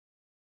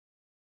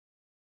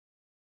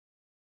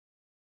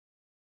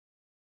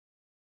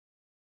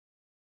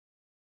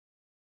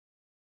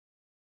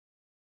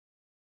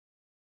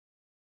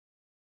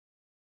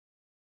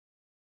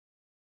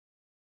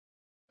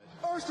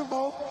First of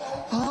all,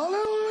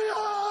 hallelujah!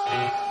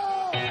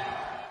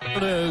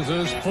 It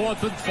is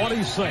 4th and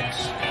 26.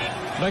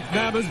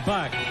 McNabb is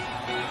back.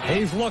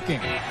 He's looking.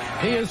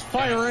 He is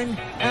firing,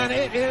 and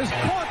it is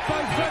caught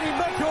by Freddie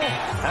Mitchell.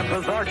 And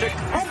Pizarczyk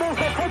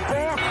fumbles the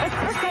football. It's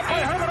picked up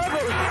by Herman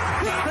Edwards.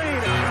 15,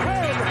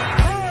 10,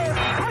 5,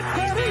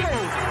 touchdown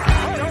Eagles.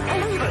 I don't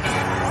believe it. I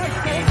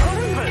don't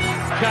believe it.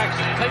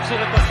 Jackson takes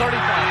it at the 35.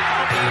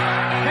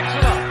 Picks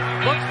it up.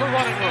 Looks for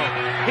running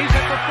room. He's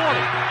at the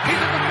 40. He's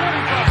at the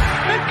 45.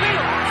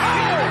 Midfield. Oh!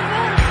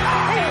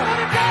 He's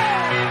going to go!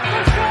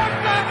 The short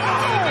back. Oh!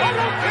 I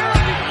don't care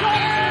if he's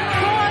shot.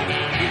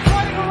 He's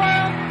running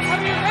around.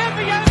 I mean, at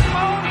the end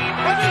zone.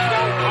 And there's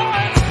no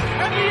time.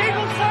 And the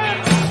Eagles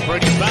win.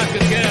 Brings back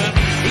again.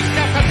 He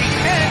steps up his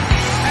head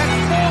and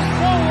falls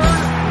forward.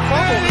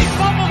 And he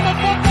fumbles the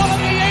football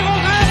and the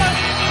Eagles have it.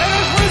 And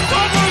it's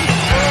recovered.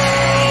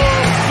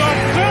 The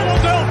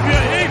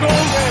Philadelphia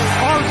Eagles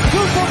are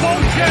Super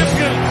Bowl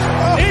champions.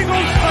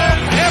 Eagles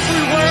fans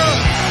everywhere,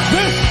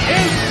 this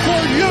is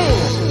for you.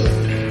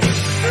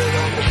 You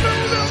love the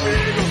Philadelphia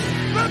Eagles.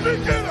 Let me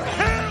get a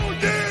hell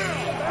yeah!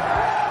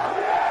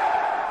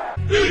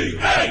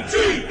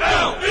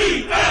 E-A-G-L-E-S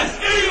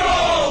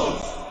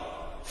Eagles!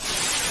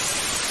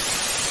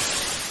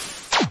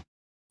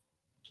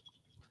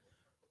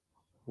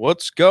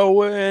 What's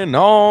going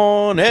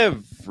on,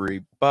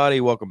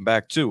 everybody? Welcome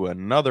back to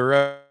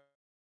another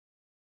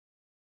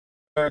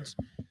episode.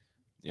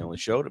 The only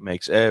show that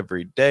makes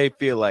every day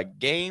feel like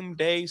game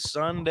day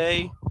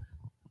Sunday.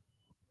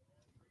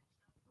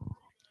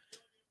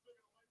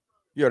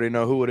 You already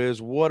know who it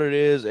is, what it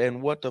is, and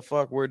what the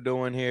fuck we're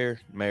doing here.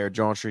 Mayor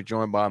John Street,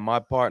 joined by my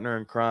partner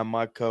in crime,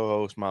 my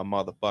co-host, my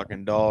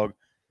motherfucking dog,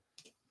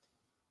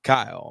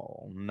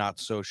 Kyle. Not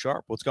so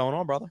sharp. What's going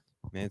on, brother?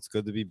 Man, it's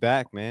good to be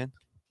back, man.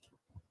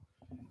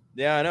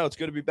 Yeah, I know. It's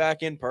good to be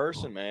back in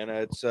person, man.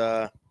 It's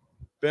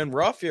been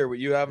rough here with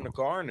you having a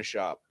car in the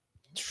shop.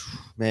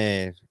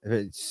 Man,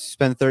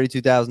 spend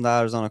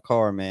 $32,000 on a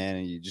car, man,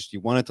 and you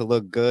want it to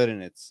look good,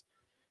 and it's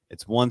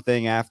one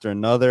thing after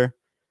another,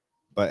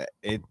 but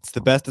it's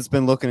the best it's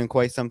been looking in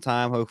quite some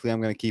time. Hopefully, I'm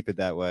going to keep it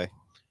that way.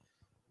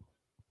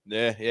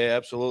 Yeah,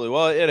 absolutely.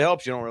 Well, it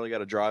helps. You don't really got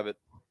to drive it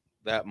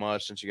that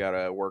much since you got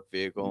a work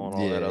vehicle and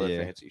all that other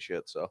fancy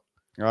shit. So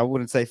I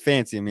wouldn't say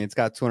fancy. I mean, it's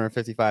got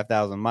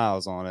 255,000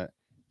 miles on it.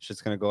 It's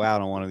just going to go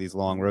out on one of these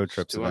long road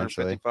trips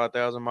eventually.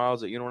 255,000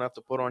 miles that you don't have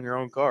to put on your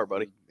own car,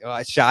 buddy.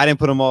 I didn't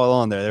put them all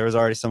on there. There was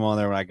already some on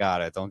there when I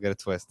got it. Don't get it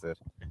twisted.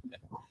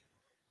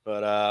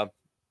 But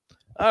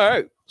all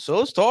right, so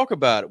let's talk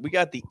about it. We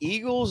got the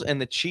Eagles and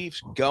the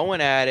Chiefs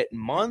going at it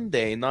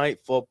Monday Night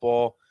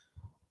Football,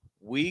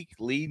 week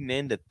leading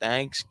into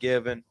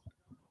Thanksgiving.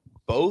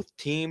 Both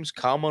teams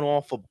coming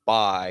off a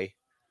bye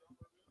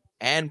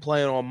and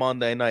playing on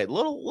Monday night.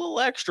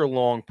 Little extra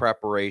long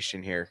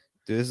preparation here.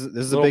 This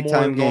is a big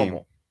time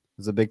game.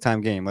 It's a big time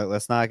game.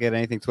 Let's not get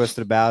anything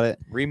twisted about it.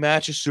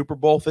 Rematch is Super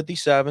Bowl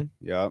 57.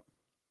 Yep.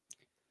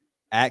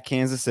 At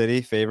Kansas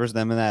City favors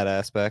them in that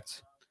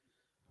aspect.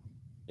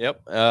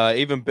 Yep.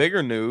 Even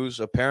bigger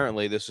news.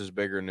 Apparently, this is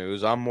bigger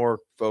news. I'm more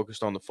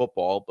focused on the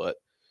football, but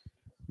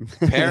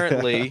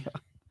apparently,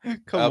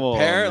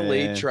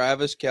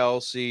 Travis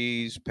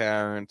Kelce's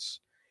parents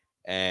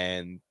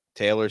and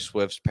Taylor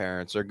Swift's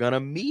parents are going to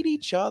meet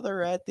each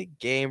other at the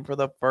game for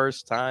the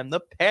first time.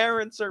 The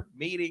parents are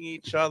meeting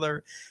each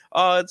other.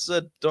 Oh,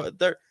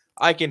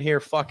 I can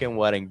hear fucking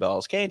wedding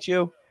bells. Can't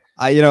you?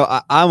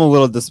 I'm a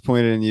little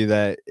disappointed in you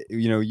that,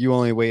 you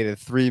only waited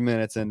 3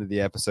 minutes into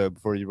the episode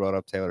before you brought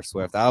up Taylor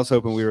Swift. I was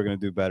hoping we were going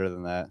to do better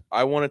than that.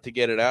 I wanted to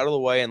get it out of the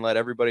way and let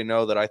everybody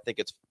know that I think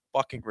it's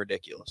fucking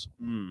ridiculous.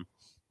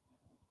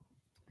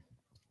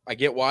 I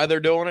get why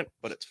they're doing it,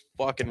 but it's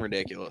fucking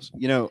ridiculous.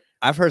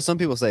 I've heard some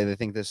people say they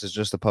think this is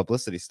just a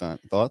publicity stunt.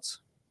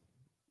 Thoughts?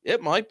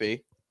 It might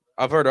be.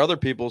 I've heard other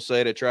people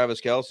say that Travis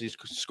Kelce's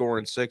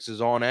scoring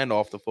sixes on and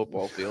off the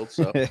football field.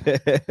 So no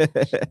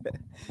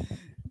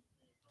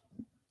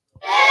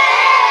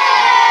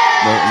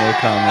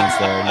comments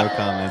there. No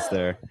comments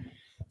there.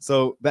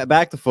 So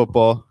back to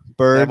football.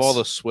 Birds. Have all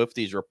the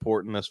Swifties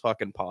reporting this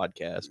fucking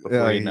podcast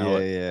before you know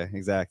it. Yeah,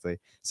 exactly.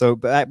 So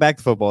back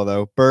to football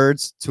though.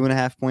 Birds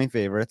 2.5-point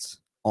favorites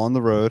on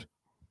the road.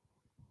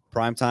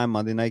 Primetime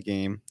Monday night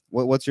game.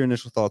 What's your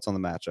initial thoughts on the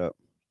matchup?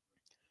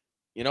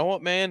 You know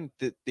what, man?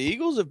 The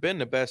Eagles have been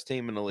the best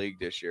team in the league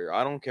this year.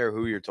 I don't care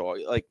who you're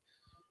talking. Like,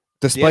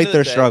 despite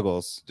their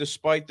struggles.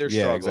 Despite their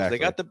struggles. Exactly.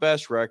 They got the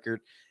best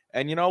record.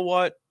 And you know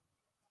what?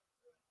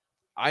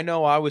 I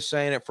know I was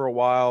saying it for a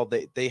while.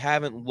 They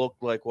haven't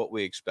looked like what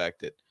we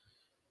expected.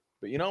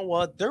 But you know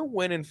what? They're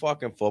winning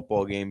fucking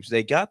football games.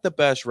 They got the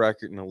best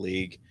record in the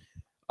league.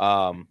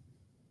 And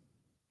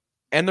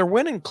they're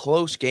winning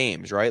close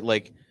games, right?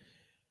 Like,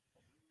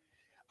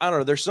 I don't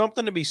know. There's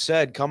something to be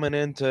said coming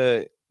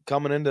into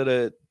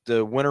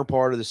the winter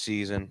part of the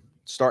season.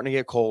 It's starting to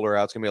get colder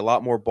out. It's going to be a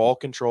lot more ball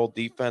control,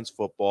 defense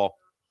football.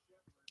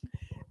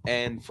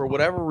 And for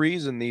whatever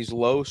reason, these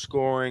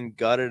low-scoring,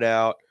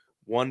 gutted-out,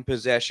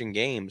 one-possession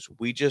games,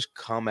 we just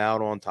come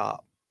out on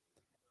top.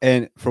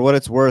 And for what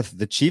it's worth,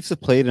 the Chiefs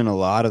have played in a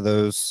lot of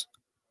those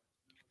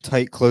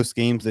tight, close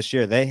games this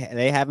year. They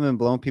haven't been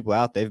blowing people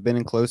out. They've been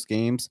in close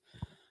games.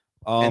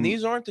 And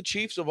these aren't the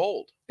Chiefs of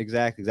old.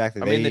 Exactly. I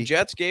mean, the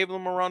Jets gave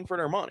them a run for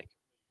their money.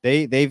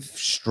 They've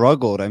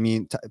struggled. I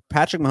mean,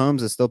 Patrick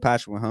Mahomes is still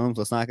Patrick Mahomes.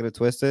 Let's not get it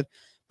twisted.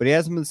 But he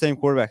hasn't been the same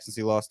quarterback since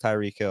he lost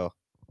Tyreek Hill.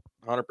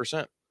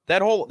 100%.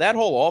 That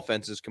whole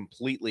offense is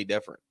completely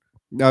different.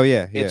 Oh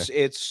yeah.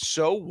 It's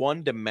so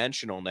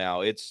one-dimensional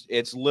now. It's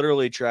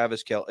literally it's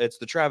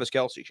the Travis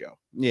Kelce show.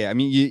 Yeah, I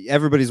mean,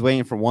 everybody's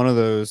waiting for one of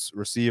those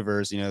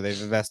receivers. You know,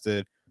 they've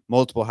invested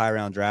multiple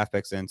high-round draft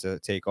picks in to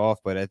take off,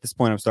 but at this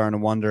point, I'm starting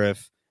to wonder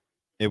if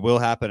it will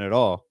happen at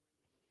all.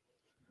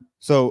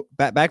 So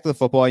back to the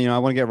football. You know, I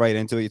want to get right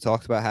into it. You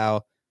talked about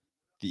how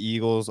the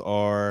Eagles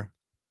are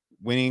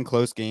winning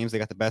close games. They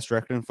got the best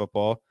record in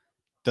football.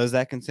 Does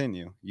that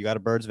continue? You got a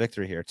Birds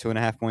victory here,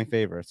 2.5-point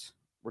favorites.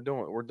 We're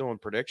doing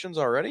predictions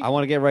already. I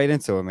want to get right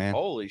into it, man.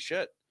 Holy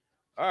shit!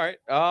 All right.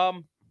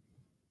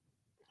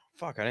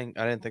 Fuck, I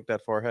didn't think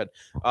that far ahead.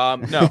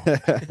 No,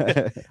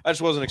 I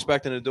just wasn't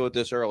expecting to do it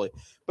this early.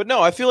 But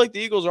no, I feel like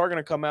the Eagles are going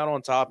to come out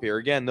on top here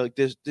again. Like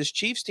this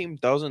Chiefs team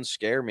doesn't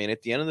scare me. And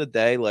at the end of the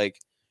day, like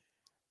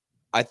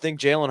I think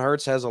Jalen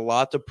Hurts has a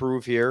lot to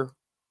prove here.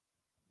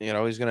 You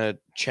know, he's going to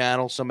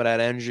channel some of that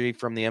energy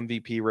from the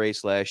MVP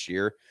race last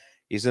year.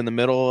 He's in the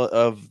middle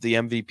of the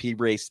MVP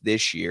race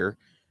this year.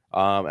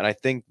 And I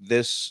think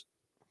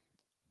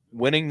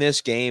winning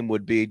this game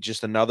would be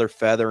just another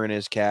feather in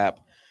his cap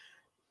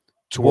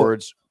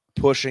towards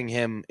pushing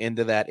him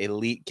into that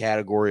elite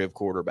category of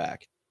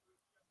quarterback.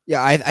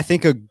 Yeah, I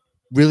think a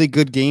really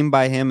good game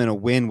by him and a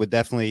win would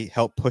definitely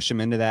help push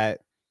him into that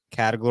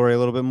category a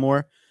little bit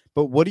more.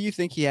 But what do you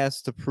think he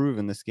has to prove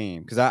in this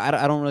game? Because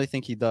I don't really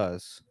think he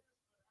does.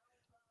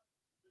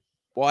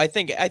 Well, I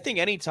think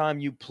anytime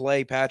you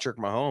play Patrick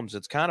Mahomes,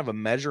 it's kind of a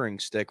measuring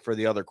stick for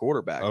the other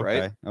quarterback,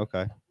 right?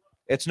 Okay.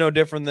 It's no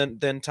different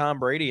than Tom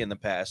Brady in the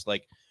past.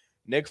 Like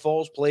Nick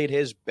Foles played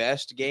his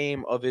best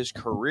game of his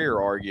career,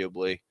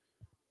 arguably,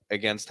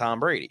 against Tom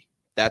Brady.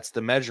 That's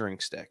the measuring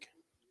stick.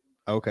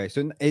 Okay,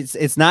 so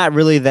it's not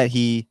really that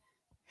he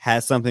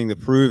has something to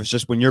prove. It's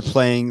just when you're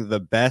playing the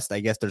best, I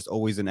guess there's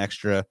always an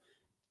extra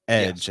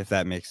edge, if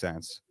that makes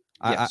sense.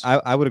 Yes.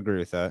 I would agree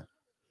with that.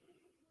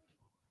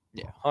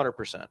 Yeah,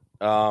 100%.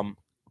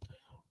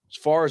 As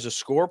far as a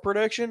score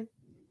prediction,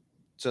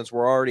 since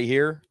we're already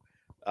here,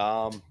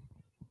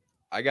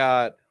 I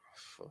got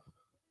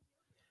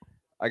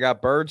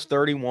Birds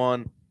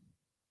 31,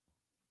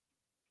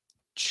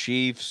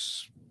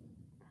 Chiefs.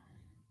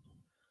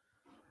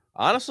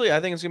 Honestly, I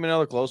think it's going to be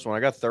another close one. I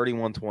got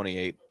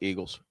 31-28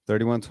 Eagles.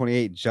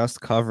 31-28,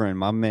 just covering,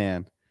 my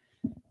man.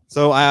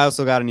 So I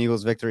also got an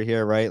Eagles victory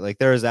here, right? Like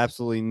there is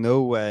absolutely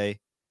no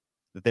way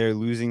that they're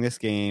losing this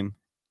game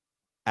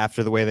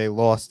after the way they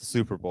lost the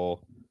Super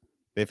Bowl.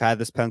 They've had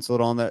this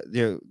penciled on their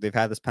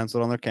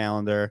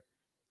calendar.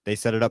 They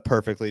set it up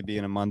perfectly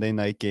being a Monday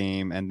night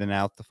game and then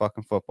out the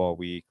fucking football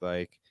week.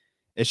 Like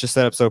it's just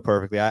set up so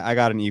perfectly. I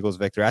got an Eagles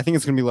victory. I think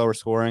it's going to be lower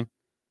scoring.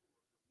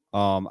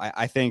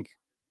 I think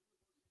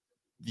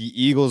the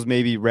Eagles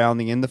may be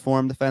rounding in the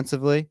form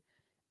defensively,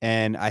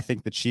 and I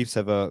think the Chiefs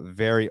have a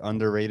very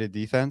underrated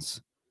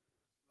defense.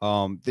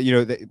 Patrick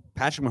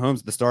Mahomes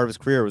at the start of his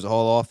career was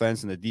all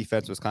offense, and the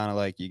defense was kind of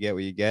like you get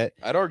what you get.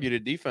 I'd argue the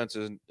defense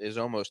is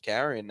almost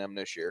carrying them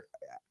this year.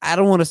 I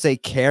don't want to say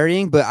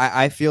carrying, but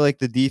I feel like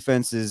the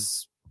defense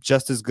is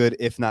just as good,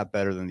 if not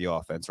better, than the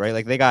offense, right?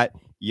 Like they got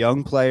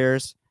young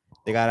players,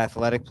 they got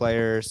athletic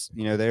players.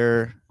 You know,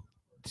 they're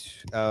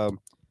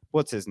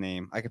what's his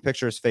name? I can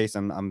picture his face.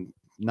 I'm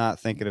not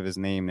thinking of his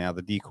name now.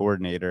 The D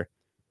coordinator,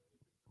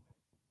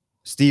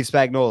 Steve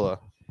Spagnuolo.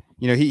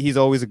 You know, he's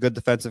always a good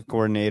defensive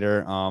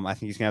coordinator. I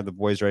think he's gonna have the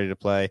boys ready to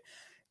play.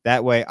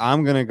 That way,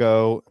 I'm gonna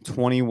go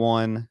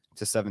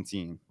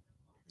 21-17.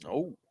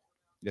 Oh,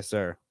 yes,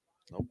 sir.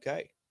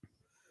 Okay.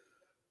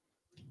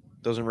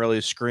 Doesn't really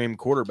scream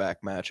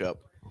quarterback matchup.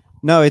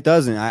 No, it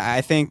doesn't.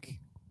 I think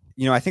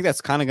that's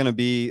kind of going to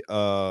be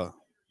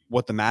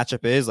what the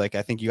matchup is. Like,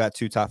 I think you got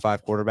two top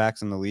 5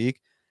 quarterbacks in the league.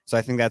 So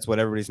I think that's what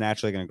everybody's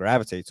naturally going to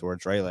gravitate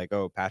towards, right? Like,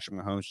 oh, Patrick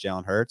Mahomes,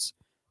 Jalen Hurts.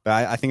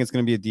 But I think it's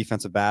going to be a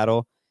defensive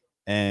battle,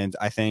 and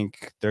I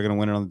think they're going to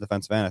win it on the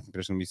defensive end. I think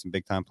there's going to be some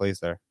big-time plays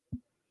there.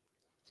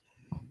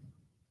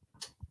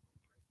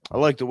 I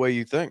like the way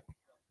you think.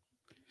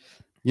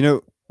 You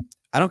know,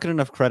 I don't get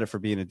enough credit for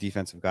being a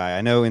defensive guy.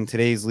 I know in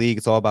today's league,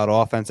 it's all about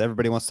offense.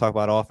 Everybody wants to talk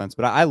about offense,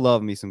 but I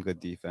love me some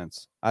good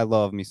defense. I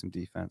love me some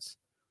defense.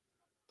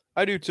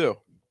 I do too.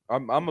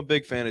 I'm a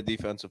big fan of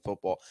defensive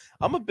football.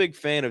 I'm a big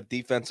fan of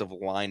defensive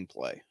line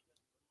play.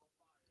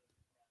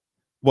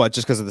 What,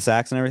 just because of the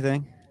sacks and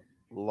everything?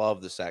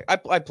 Love the sack.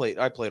 I played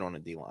on a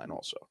D line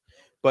also,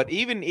 but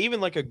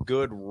even like a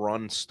good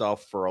run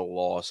stuff for a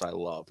loss, I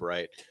love.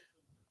 Right.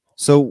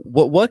 So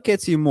what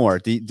gets you more?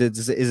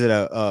 Is it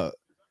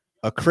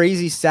a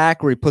crazy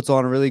sack where he puts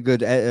on a really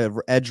good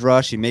edge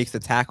rush, he makes the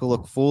tackle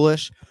look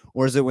foolish,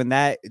 or is it when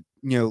that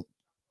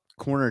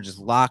corner just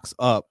locks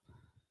up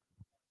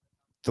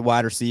the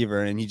wide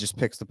receiver and he just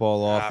picks the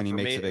ball off and he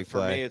makes a big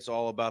play? For me, it's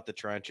all about the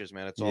trenches,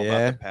 man. It's all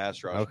about the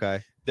pass rush.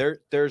 Okay.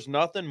 There's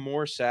nothing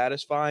more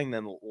satisfying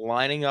than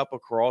lining up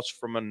across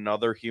from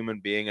another human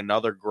being,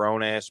 another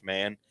grown-ass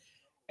man,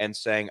 and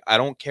saying, I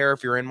don't care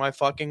if you're in my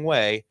fucking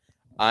way,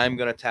 I'm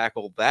going to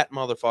tackle that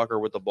motherfucker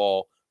with the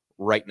ball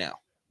right now.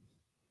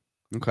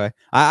 Okay.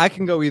 I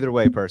can go either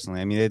way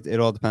personally. I mean, it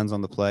all depends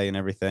on the play and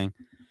everything.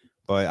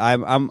 But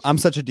I'm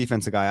such a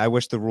defensive guy. I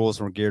wish the rules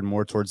were geared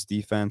more towards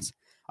defense.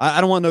 I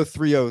don't want no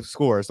 3-0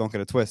 scores. Don't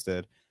get it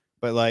twisted.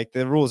 But like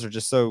the rules are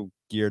just so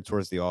geared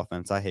towards the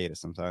offense. I hate it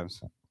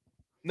sometimes.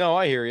 No,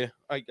 I hear you.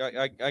 I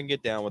can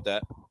get down with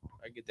that.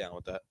 I can get down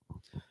with that.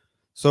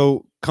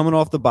 So coming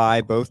off the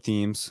bye, both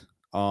teams,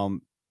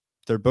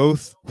 they're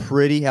both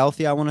pretty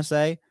healthy, I want to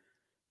say.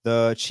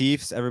 The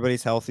Chiefs,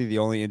 everybody's healthy. The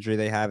only injury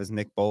they have is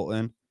Nick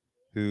Bolton,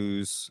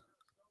 who's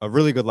a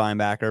really good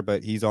linebacker,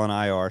 but he's on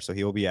IR, so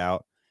he'll be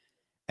out.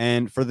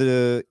 And for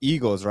the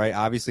Eagles, right,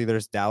 obviously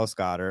there's Dallas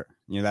Goedert.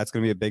 That's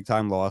going to be a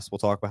big-time loss. We'll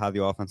talk about how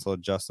the offense will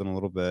adjust in a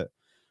little bit.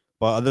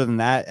 But other than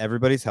that,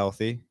 everybody's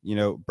healthy.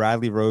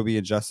 Bradley Roby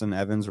and Justin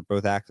Evans were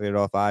both activated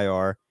off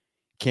IR.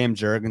 Cam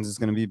Jurgens is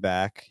going to be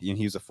back.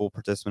 He was a full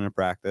participant in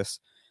practice.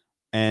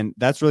 And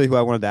that's really who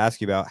I wanted to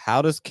ask you about.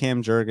 How does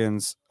Cam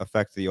Jurgens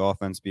affect the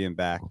offense being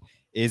back?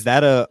 Is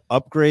that a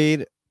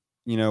upgrade,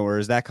 or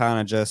is that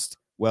kind of just,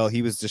 well,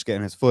 he was just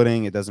getting his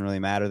footing. It doesn't really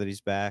matter that he's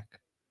back.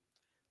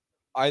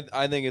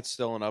 I think it's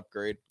still an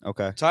upgrade.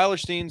 Okay. Tyler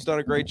Steen's done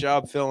a great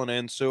job filling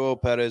in. Sue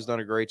Opeta has done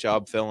a great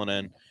job filling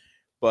in.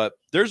 But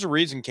there's a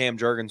reason Cam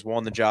Jurgens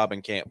won the job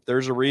in camp.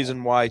 There's a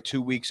reason why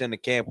 2 weeks into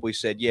camp we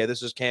said, yeah,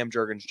 this is Cam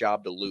Jurgens'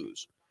 job to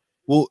lose.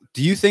 Well,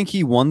 do you think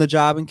he won the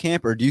job in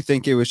camp, or do you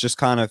think it was just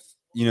kind of,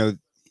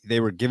 they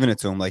were giving it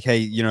to him like, hey,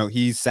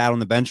 he's sat on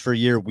the bench for a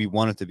year. We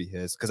want it to be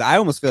his. Because I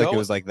almost feel like it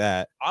was like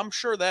that. I'm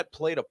sure that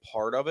played a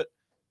part of it.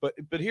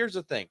 But here's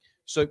the thing.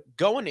 So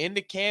going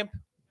into camp,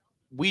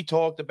 we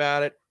talked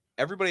about it.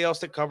 Everybody else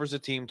that covers the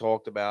team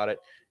talked about it.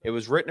 It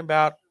was written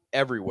about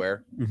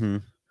everywhere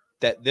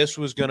that this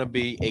was going to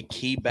be a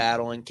key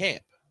battle in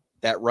camp.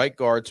 That right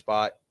guard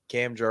spot,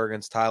 Cam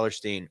Jurgens, Tyler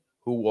Steen,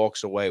 who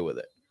walks away with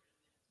it.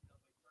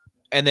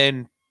 And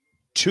then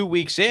 2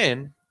 weeks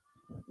in,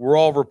 we're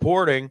all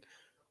writing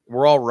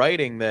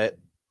that,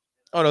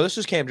 oh, no, this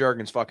is Cam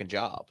Jurgens' fucking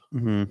job.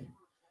 Mm-hmm.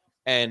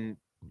 And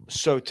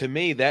so to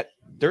me, that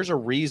there's a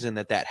reason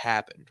that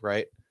happened,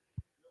 right?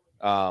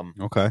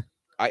 Okay.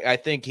 I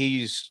think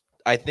he's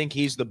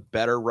the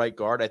better right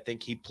guard. I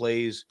think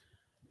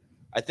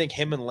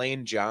him and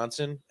Lane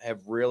Johnson have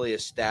really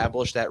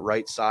established that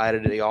right side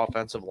of the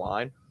offensive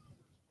line.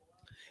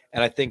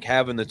 And I think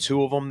having the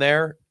two of them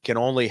there can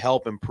only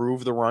help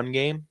improve the run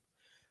game,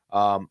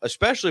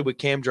 especially with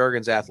Cam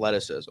Jurgens'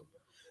 athleticism.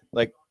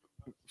 Like,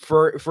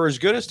 for as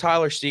good as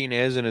Tyler Steen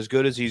is and as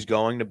good as he's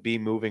going to be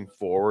moving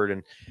forward,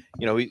 and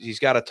he's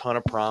got a ton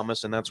of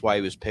promise, and that's why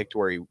he was picked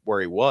where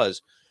he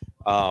was.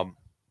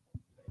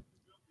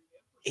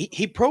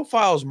 He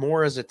profiles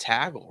more as a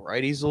tackle,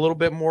 right? He's a little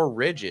bit more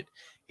rigid.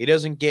 He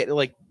doesn't get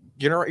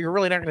you're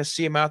really not going to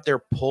see him out there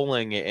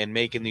pulling and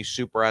making these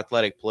super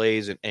athletic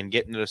plays and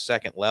getting to the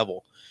second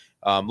level,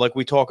 like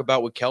we talk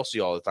about with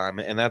Kelce all the time.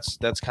 And that's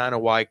kind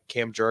of why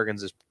Cam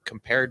Jurgens is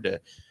compared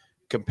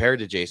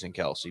to Jason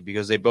Kelce,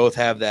 because they both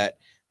have that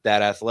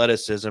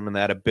athleticism and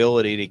that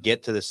ability to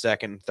get to the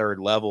second and third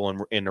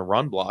level in the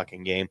run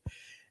blocking game.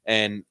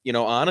 And,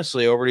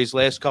 honestly, over these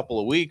last couple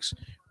of weeks,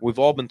 we've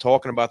all been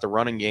talking about the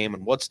running game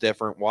and what's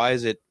different. Why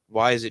is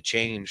it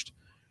changed?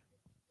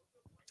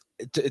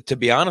 To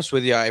be honest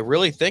with you, I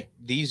really think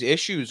these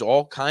issues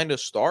all kind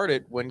of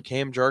started when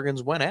Cam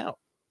Jurgens went out.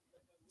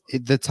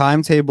 The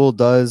timetable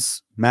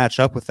does match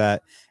up with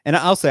that. And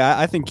I'll say,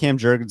 I think Cam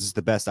Jurgens is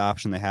the best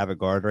option they have at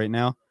guard right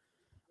now.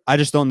 I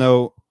just don't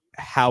know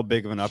how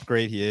big of an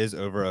upgrade he is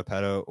over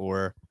Opeta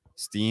or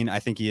Steen. I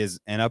think he is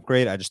an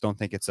upgrade. I just don't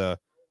think it's a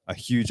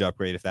huge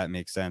upgrade, if that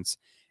makes sense.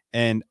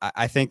 And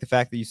I think the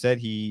fact that you said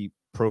he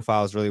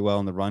profiles really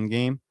well in the run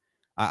game,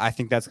 I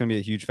think that's going to be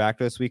a huge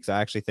factor this week. So I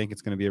actually think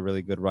it's going to be a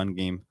really good run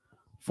game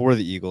for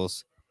the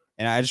Eagles.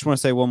 And I just want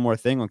to say one more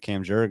thing on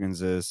Cam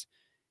Jurgens is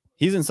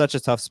he's in such a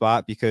tough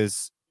spot,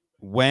 because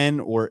when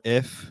or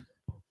if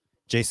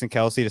Jason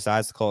Kelce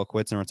decides to call it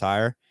quits and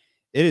retire,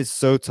 it is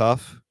so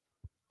tough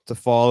to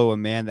follow a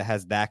man that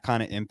has that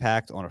kind of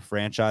impact on a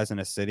franchise in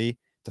a city,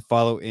 to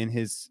follow in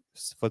his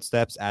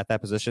footsteps at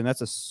that position.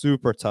 That's a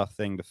super tough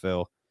thing to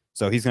fill.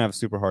 So he's going to have a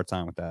super hard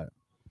time with that.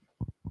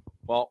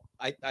 Well,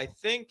 I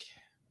think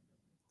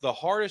the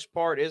hardest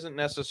part isn't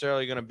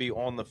necessarily going to be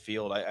on the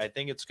field. I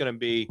think it's going to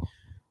be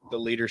the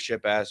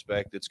leadership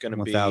aspect. It's going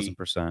to be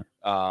 1,000%.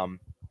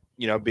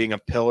 Being a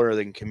pillar of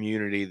the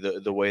community,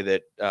 the way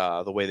that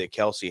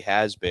Kelce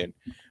has been.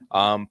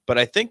 But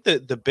I think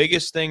that the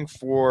biggest thing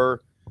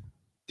for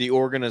the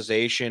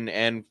organization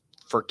and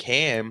for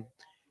Cam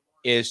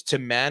is to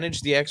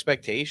manage the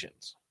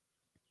expectations.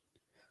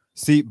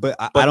 See, but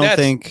I don't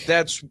think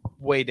that's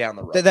way down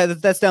the road.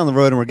 That's down the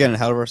road, and we're getting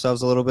ahead of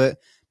ourselves a little bit.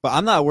 But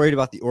I'm not worried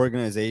about the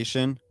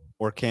organization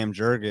or Cam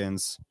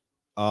Jurgens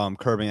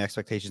curbing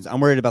expectations. I'm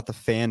worried about the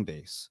fan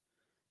base.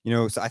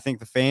 So I think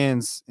the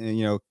fans,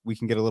 we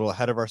can get a little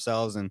ahead of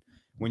ourselves, and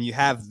when you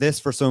have this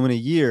for so many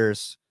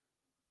years,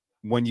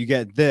 when you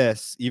get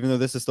this, even though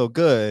this is still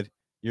good,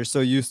 you're so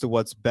used to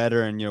what's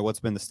better and what's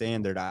been the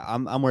standard.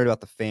 I'm worried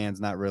about the fans,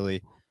 not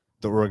really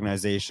the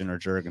organization or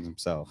Juergens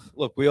himself.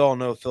 Look, we all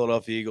know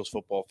Philadelphia Eagles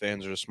football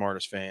fans are the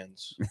smartest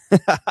fans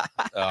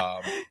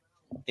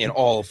in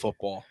all of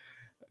football.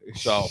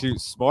 So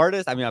Shoot,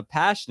 smartest. I mean, I'm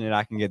passionate.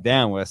 I can get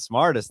down with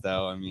smartest,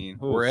 though. I mean,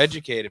 we're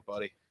educated,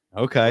 buddy.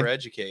 Okay, we're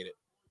educated.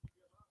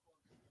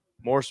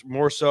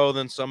 More so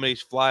than some of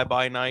these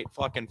fly-by-night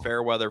fucking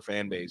fair weather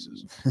fan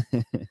bases.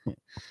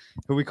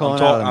 Who we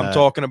calling out? I'm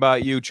talking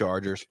about you,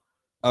 Chargers.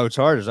 Oh,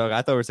 Chargers. Okay,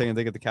 I thought we were saying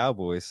they get the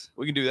Cowboys.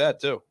 We can do that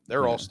too.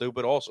 They're all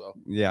stupid, also.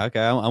 Yeah. Okay,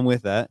 I'm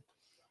with that.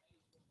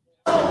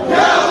 Cowboys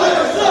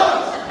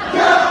sucks!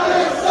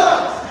 Cowboys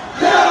sucks!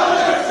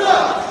 Cowboys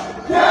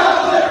sucks!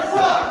 Cowboys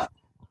sucks!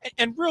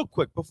 And real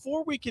quick,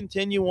 before we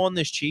continue on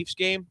this Chiefs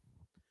game,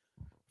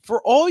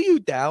 for all you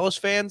Dallas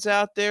fans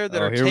out there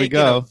that are taking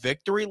a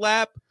victory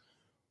lap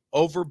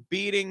over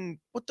beating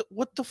what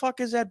the fuck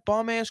is that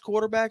bum ass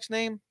quarterback's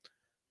name?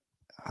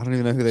 I don't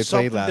even know who they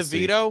played last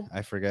DeVito? week.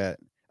 I forget.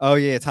 Oh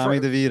yeah, Tommy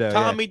DeVito.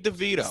 Tommy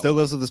DeVito still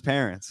lives with his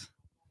parents.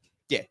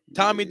 Yeah,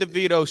 Tommy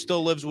DeVito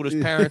still lives with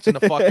his parents in the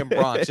fucking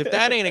Bronx. If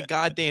that ain't a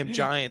goddamn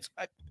Giants,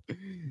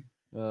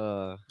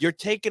 you're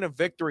taking a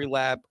victory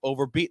lap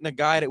over beating a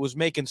guy that was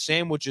making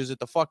sandwiches at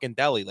the fucking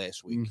deli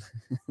last week.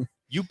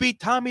 You beat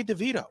Tommy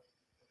DeVito.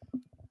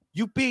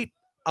 You beat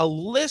a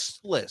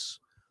listless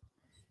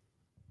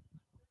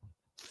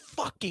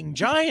fucking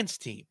Giants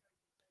team.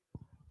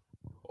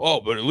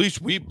 Oh, but at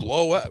least we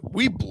blow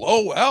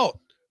out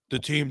the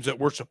teams that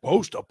we're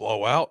supposed to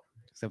blow out.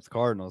 Except the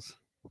Cardinals.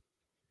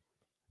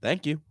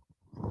 Thank you.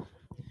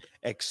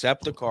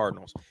 Except the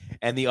Cardinals.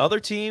 And the other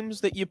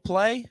teams that you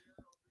play,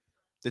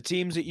 the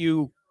teams that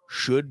you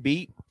should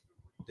beat,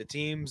 the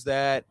teams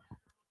that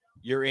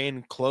you're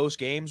in close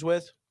games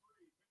with,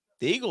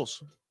 the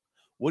Eagles.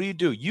 What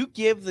do? You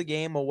give the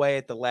game away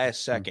at the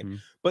last second. Mm-hmm.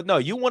 But no,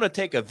 you want to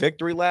take a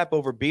victory lap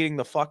over beating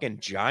the fucking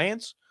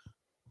Giants?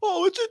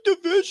 Oh, it's a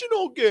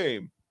divisional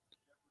game.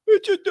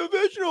 It's a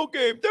divisional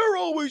game. They're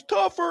always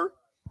tougher.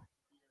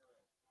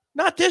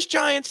 Not this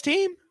Giants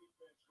team.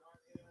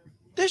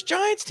 This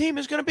Giants team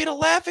is going to be the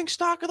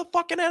laughingstock of the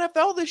fucking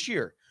NFL this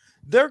year.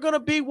 They're going to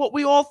be what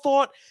we all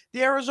thought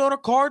the Arizona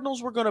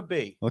Cardinals were going to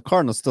be. Well, the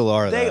Cardinals still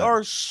are. They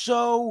are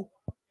so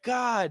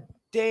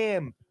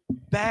goddamn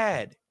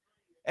bad.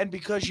 And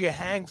because you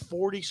hang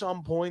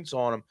 40-some points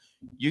on them,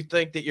 you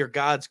think that you're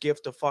God's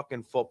gift to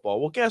fucking football.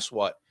 Well, guess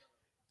what?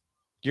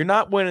 You're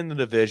not winning the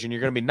division.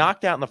 You're going to be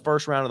knocked out in the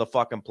first round of the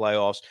fucking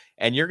playoffs,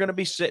 and you're going to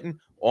be sitting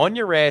on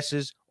your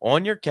asses,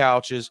 on your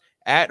couches,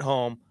 at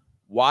home,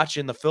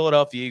 watching the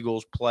Philadelphia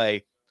Eagles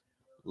play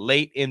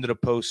late into the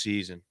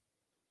postseason.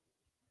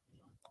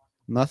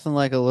 Nothing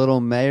like a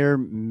little Mayor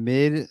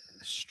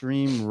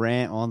midstream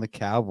rant on the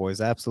Cowboys.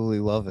 Absolutely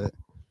love it.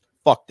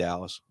 Fuck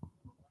Dallas.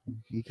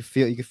 You can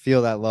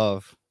feel that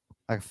love.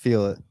 I can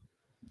feel it.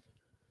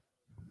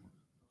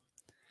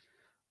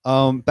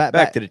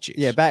 Back to the Chiefs.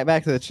 Yeah,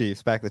 back to the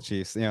Chiefs. Back to the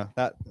Chiefs.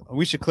 That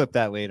we should clip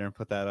that later and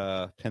put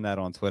that pin that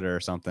on Twitter or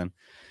something.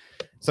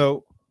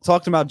 So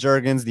talking about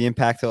Juergens, the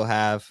impact he'll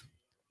have.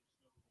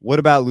 What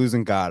about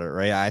losing Goddard,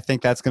 right? I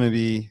think that's going to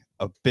be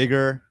a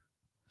bigger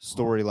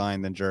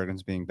storyline than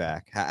Juergens being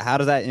back. How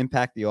does that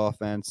impact the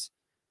offense?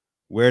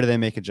 Where do they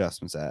make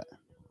adjustments at?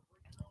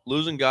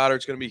 Losing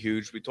Goddard's going to be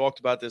huge. We talked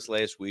about this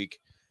last week.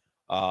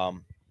 I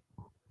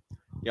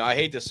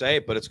hate to say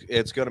it, but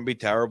it's going to be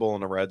terrible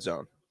in the red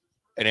zone,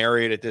 an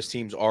area that this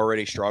team's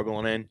already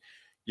struggling in.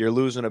 You're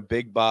losing a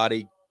big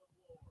body,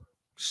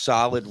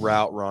 solid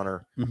route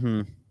runner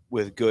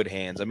with good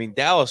hands. I mean,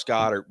 Dallas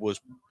Goedert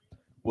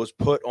was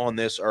put on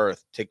this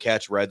earth to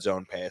catch red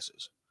zone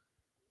passes,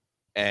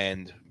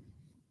 and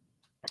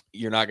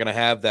you're not going to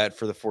have that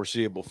for the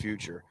foreseeable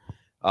future.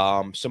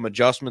 Some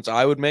adjustments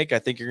I would make. I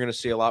think you're going to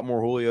see a lot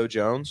more Julio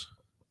Jones.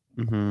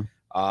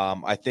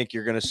 I think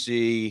you're going to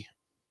see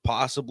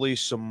possibly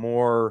some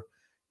more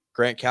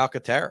Grant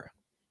Calcaterra.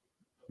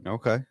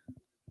 Okay.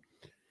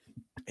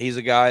 He's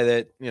a guy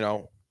that,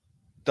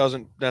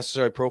 doesn't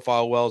necessarily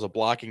profile well as a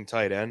blocking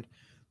tight end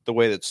the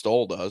way that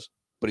Stoll does,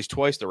 but he's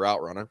twice the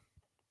route runner.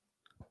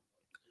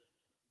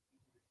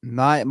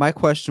 My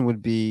question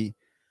would be,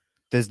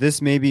 does this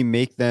maybe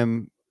make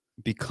them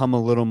become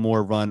a little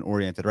more run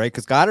oriented, right?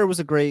 Because Goddard was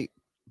a great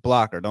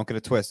blocker. Don't get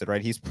it twisted,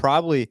 right? He's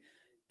probably,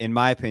 in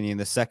my opinion,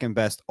 the second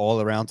best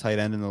all around tight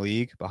end in the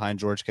league behind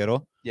George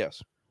Kittle.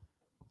 Yes.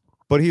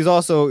 But he's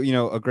also,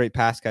 a great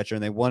pass catcher,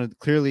 and they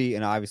clearly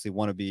and obviously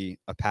want to be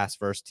a pass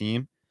first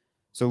team.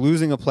 So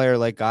losing a player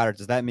like Goddard,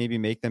 does that maybe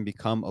make them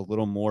become a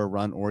little more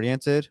run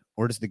oriented,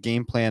 or does the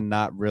game plan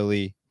not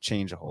really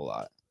change a whole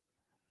lot?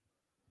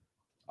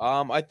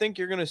 I think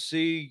you're going to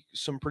see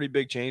some pretty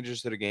big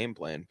changes to the game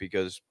plan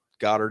because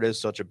Goddard is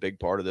such a big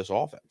part of this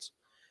offense.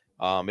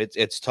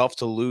 It's tough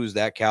to lose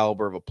that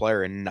caliber of a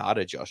player and not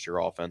adjust your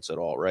offense at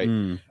all,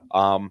 right?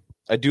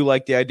 I do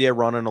like the idea of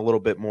running a little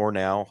bit more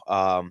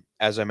now.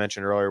 As I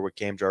mentioned earlier, with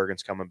Cam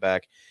Juergens coming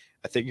back,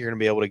 I think you're going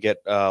to be able to get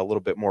a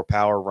little bit more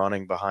power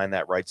running behind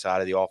that right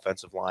side of the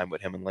offensive line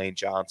with him and Lane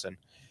Johnson.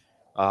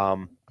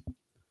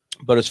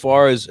 But as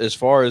far as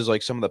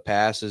like some of the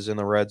passes in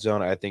the red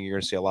zone, I think you're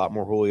going to see a lot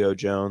more Julio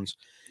Jones.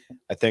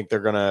 I think they're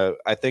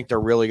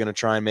really going to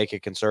try and make a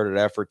concerted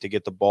effort to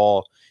get the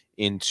ball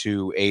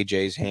into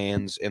AJ's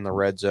hands in the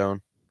red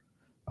zone,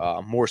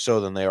 more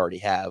so than they already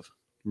have.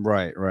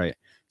 Right.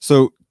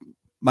 So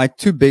my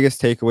two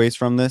biggest takeaways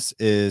from this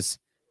is,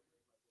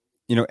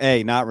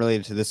 not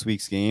related to this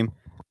week's game.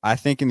 I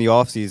think in the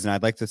offseason,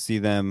 I'd like to see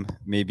them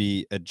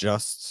maybe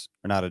address,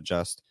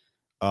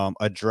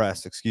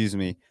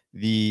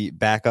 the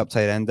backup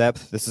tight end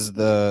depth. This is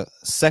the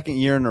second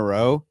year in a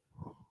row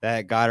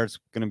that Goddard's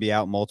going to be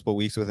out multiple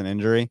weeks with an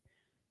injury.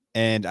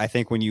 And I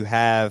think when you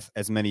have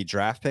as many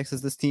draft picks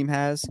as this team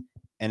has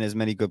and as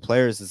many good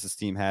players as this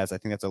team has, I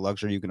think that's a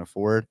luxury you can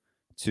afford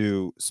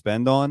to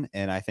spend on.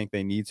 And I think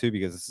they need to,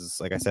 because this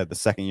is, like I said, the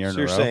second year in a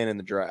row. You're saying in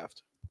the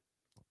draft?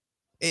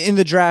 In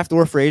the draft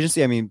or free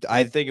agency, I mean,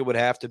 I think it would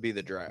have to be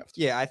the draft.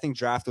 Yeah, I think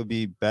draft would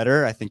be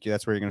better. I think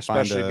that's where you're going to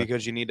find, especially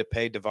because you need to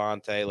pay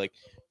Devontae. Like,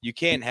 you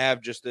can't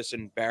have just this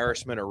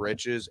embarrassment of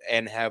riches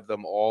and have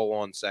them all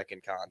on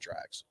second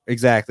contracts.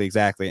 Exactly.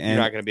 And you're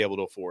not going to be able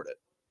to afford it.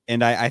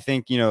 And I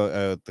think,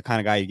 the kind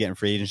of guy you get in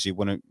free agency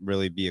wouldn't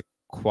really be a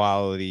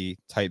quality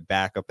type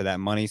backup of that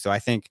money. So I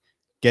think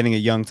getting a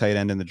young tight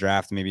end in the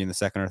draft, maybe in the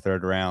second or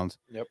third round,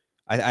 yep,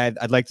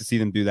 I'd like to see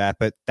them do that.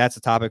 But that's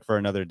a topic for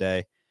another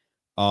day.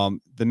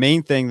 The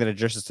main thing that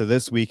addresses to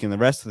this week and the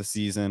rest of the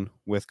season,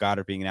 with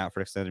Goddard being out for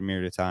an extended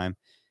period of time,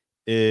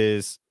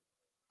 is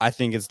I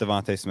think it's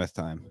Devontae Smith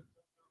time.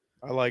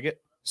 I like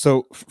it.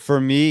 So for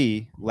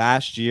me,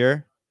 last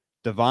year,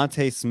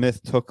 Devontae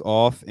Smith took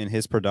off in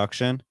his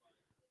production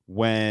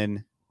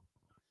when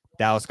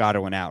Dallas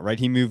Goedert went out, right?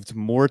 He moved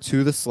more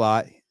to the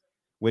slot,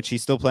 which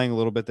he's still playing a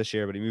little bit this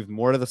year, but he moved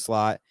more to the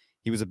slot.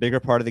 He was a bigger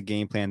part of the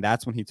game plan.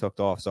 That's when he took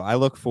off. So I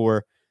look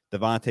for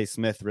Devontae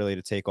Smith really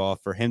to take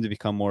off, for him to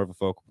become more of a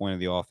focal point of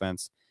the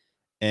offense.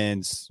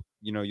 And,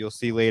 you'll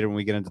see later when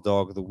we get into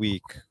Dog of the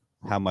Week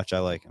how much I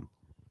like him.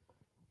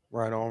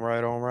 Right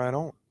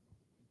on.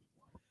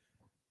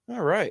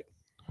 All right.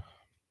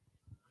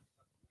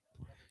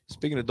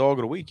 Speaking of Dog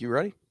of the Week, you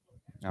ready?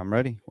 I'm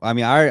ready. I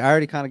mean, I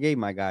already kind of gave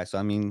my guy. So,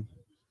 I mean,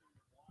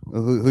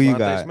 who you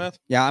got? Smith?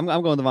 Yeah, I'm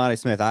going Devontae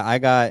Smith. I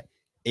got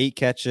 8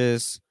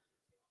 catches.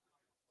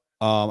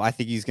 I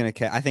think he's going to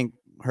catch. I think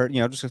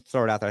just to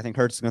throw it out there, I think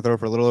Hurts is going to throw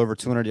for a little over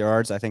 200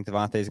 yards. I think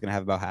Devontae is going to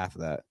have about half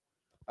of that.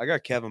 I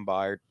got Kevin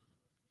Byard.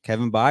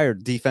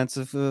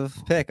 Defensive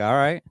pick. All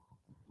right.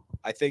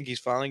 I think he's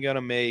finally going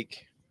to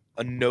make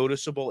a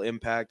noticeable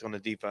impact on the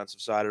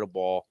defensive side of the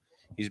ball.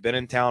 He's been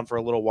in town for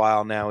a little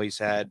while now. He's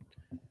had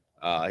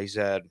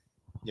obviously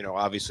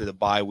the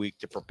bye week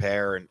to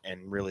prepare and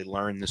really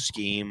learn the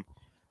scheme.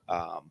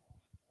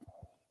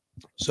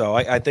 So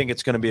I think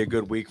it's going to be a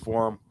good week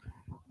for him.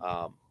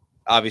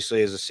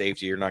 Obviously, as a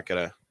safety, I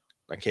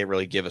can't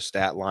really give a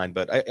stat line,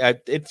 but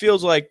it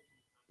feels like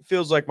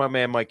my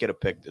man might get a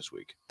pick this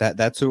week.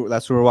 That's who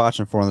we're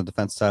watching for on the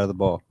defense side of the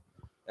ball.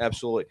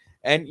 Absolutely.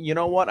 And you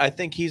know what? I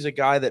think he's a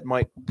guy that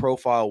might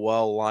profile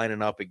well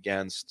lining up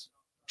against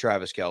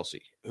Travis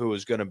Kelce, who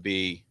is going to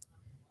be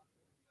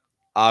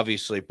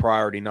obviously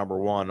priority number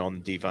one on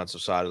the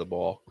defensive side of the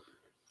ball.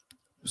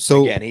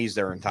 So again, he's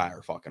their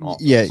entire fucking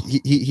offense. Yeah,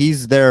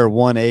 he's their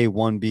 1A,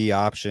 1B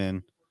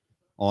option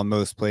on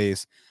most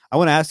plays. I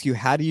want to ask you,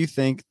 how do you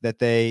think that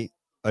they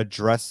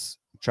address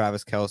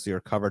Travis Kelce or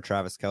cover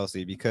Travis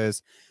Kelce?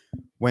 Because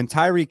when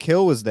Tyreek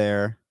Hill was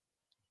there,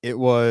 it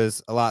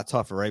was a lot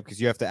tougher, right? Because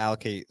you have to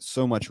allocate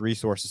so much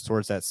resources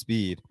towards that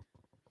speed.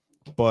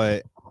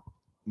 But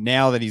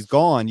now that he's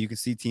gone, you can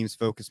see teams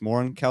focus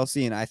more on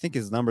Kelce, and I think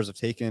his numbers have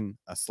taken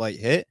a slight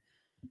hit.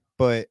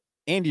 But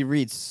Andy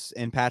Reid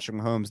and Patrick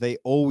Mahomes, they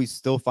always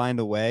still find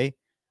a way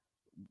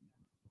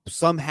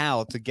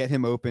somehow to get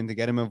him open, to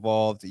get him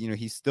involved.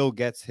 He still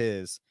gets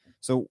his.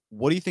 So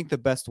what do you think the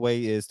best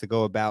way is to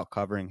go about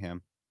covering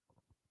him?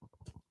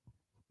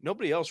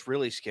 Nobody else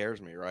really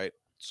scares me, right?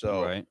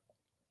 So right.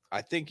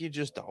 I think you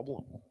just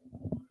double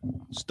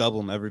him. Just double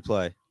him every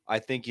play. I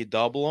think you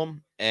double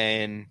him,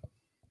 and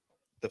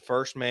the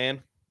first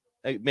man,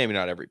 maybe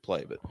not every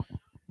play, but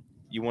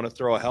you want to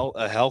throw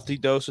a healthy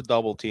dose of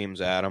double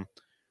teams at him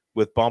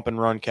with bump and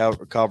run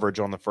coverage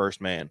on the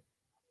first man.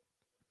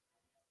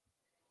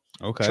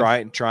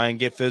 Okay. Try and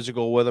get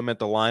physical with him at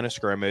the line of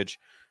scrimmage.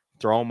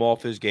 Throw him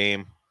off his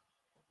game,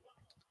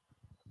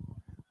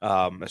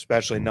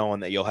 especially knowing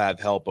that you'll have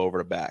help over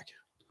the back.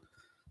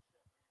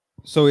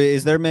 So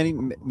is there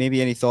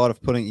maybe any thought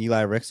of putting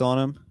Eli Ricks on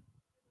him?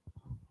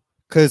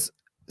 Because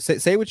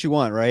say what you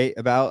want, right,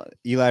 about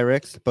Eli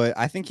Ricks, but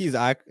I think he's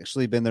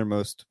actually been their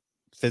most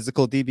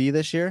physical DB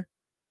this year.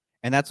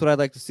 And that's what I'd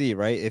like to see,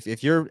 right?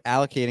 If you're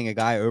allocating a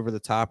guy over the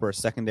top or a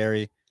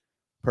secondary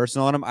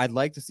person on him, I'd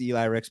like to see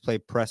Eli Ricks play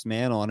press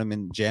man on him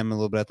and jam him a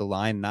little bit at the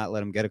line and not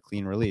let him get a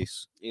clean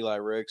release. Eli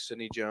Ricks,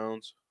 Sidney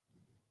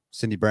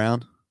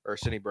Brown. Oof.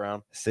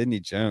 Sidney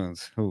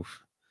Jones.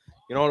 Oof.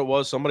 You know what it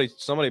was?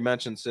 Somebody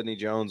mentioned Sidney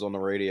Jones on the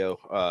radio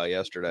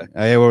yesterday.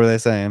 Oh, yeah, what were they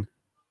saying?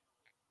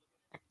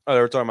 Oh, they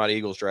were talking about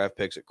Eagles draft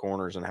picks at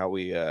corners and how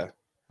we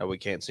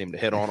can't seem to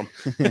hit on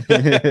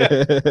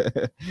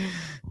them.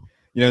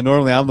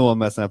 Normally I'm the one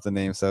messing up the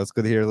name, so it's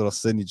good to hear a little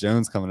Sidney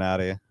Jones coming out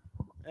of you.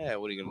 Yeah,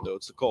 what are you gonna do?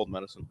 It's the cold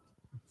medicine.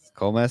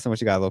 Cold medicine?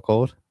 What you got? A little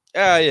cold?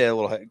 Yeah, a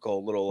little head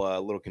cold,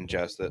 little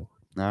congested.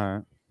 All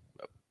right.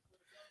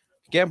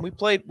 Again, we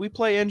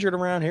play injured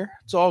around here.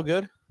 It's all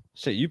good.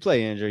 Shit, you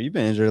play injured. You've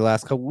been injured the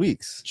last couple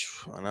weeks.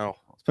 I know.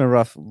 It's been a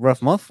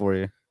rough month for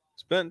you.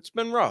 It's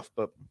been rough,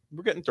 but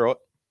we're getting through it.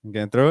 You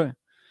getting through it?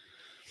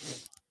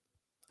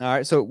 All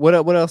right. So what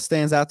else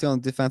stands out to you on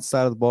the defensive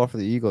side of the ball for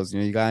the Eagles?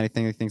 You got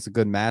anything you think's a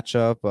good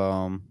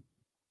matchup?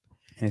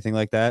 Anything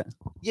like that?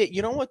 Yeah,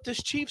 you know what?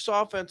 This Chiefs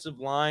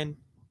offensive line,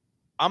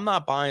 I'm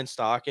not buying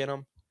stock in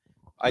them.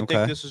 I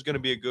think this is going to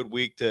be a good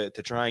week to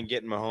try and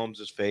get in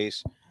Mahomes'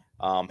 face.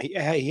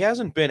 He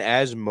hasn't been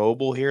as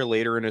mobile here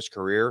later in his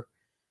career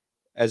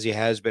as he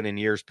has been in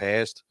years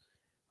past.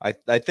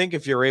 I think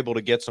if you're able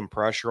to get some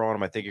pressure on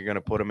him, I think you're going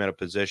to put him in a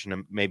position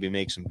to maybe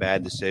make some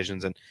bad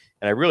decisions. And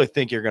I really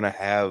think you're going to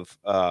have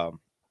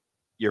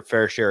your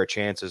fair share of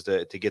chances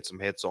to get some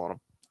hits on him.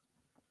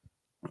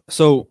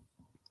 So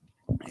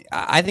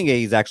I think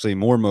he's actually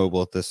more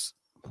mobile at this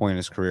point in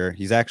his career.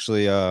 He's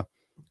actually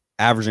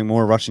averaging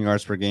more rushing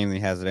yards per game than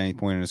he has at any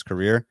point in his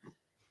career.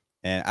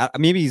 And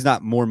maybe he's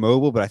not more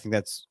mobile, but I think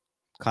that's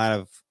kind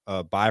of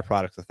a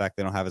byproduct of the fact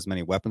they don't have as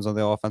many weapons on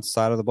the offensive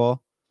side of the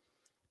ball.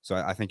 So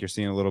I think you're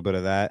seeing a little bit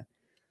of that.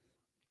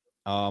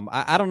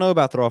 I don't know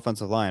about their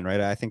offensive line,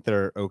 right? I think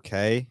they're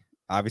okay.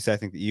 Obviously, I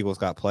think the Eagles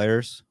got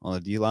players on the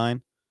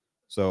D-line.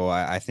 So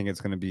I think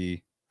it's going to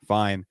be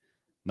fine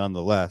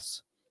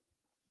nonetheless.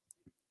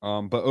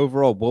 But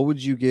overall, what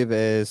would you give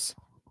as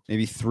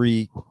maybe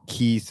 3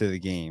 keys to the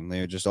game?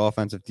 Just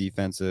offensive,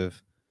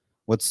 defensive.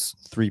 What's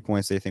 3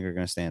 points they think are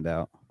going to stand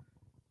out?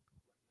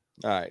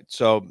 All right.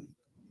 So,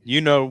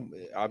 I'm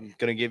going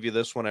to give you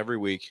this one every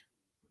week.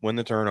 Win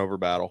the turnover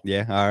battle.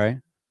 Yeah, all right.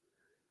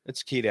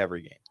 It's key to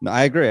every game. No,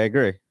 I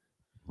agree.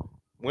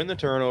 Win the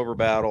turnover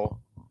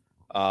battle.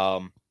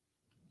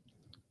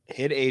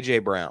 Hit A.J.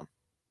 Brown.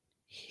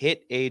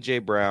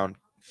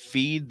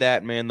 Feed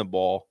that man the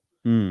ball,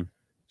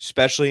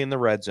 especially in the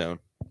red zone.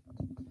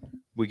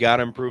 We got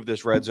to improve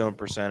this red zone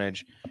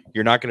percentage.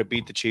 You're not going to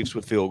beat the Chiefs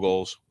with field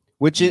goals.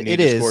 Which it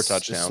is. Score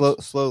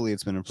touchdowns. Slowly,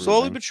 it's been improving.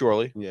 Slowly but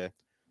surely. Yeah.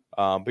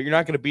 But you're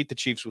not going to beat the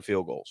Chiefs with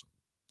field goals.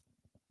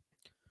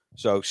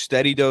 So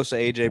steady dose of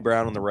A.J.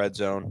 Brown in the red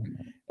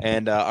zone.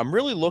 And I'm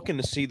really looking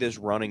to see this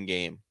running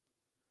game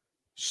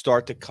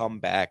start to come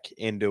back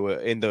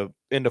into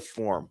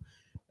form.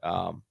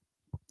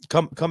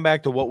 Come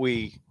back to what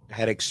we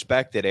had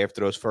expected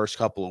after those first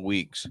couple of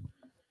weeks.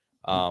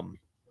 I'm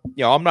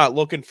not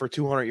looking for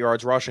 200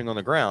 yards rushing on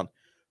the ground,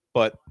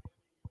 but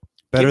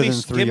better than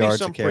 3 yards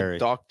some to carry.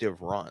 Productive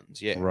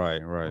runs. Yeah.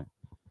 Right.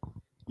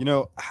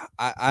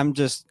 I'm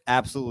just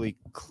absolutely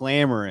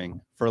clamoring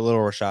for a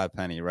little Rashad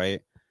Penny,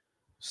 right?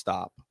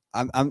 Stop.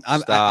 I'm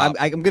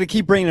gonna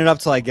keep bringing it up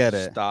till I get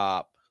it.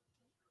 Stop.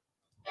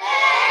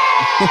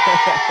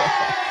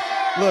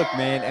 Look,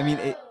 man. I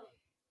mean,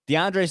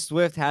 DeAndre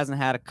Swift hasn't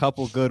had a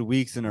couple good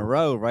weeks in a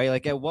row, right?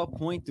 Like, at what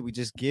point do we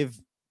just give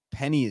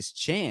Penny his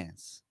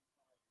chance?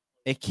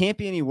 It can't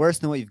be any worse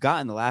than what you've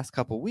got in the last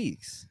couple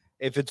weeks.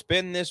 If it's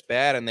been this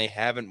bad and they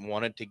haven't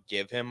wanted to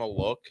give him a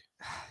look,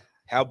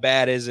 how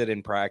bad is it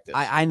in practice?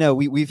 I know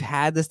we've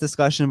had this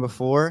discussion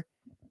before.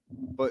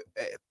 But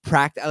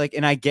practice,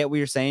 and I get what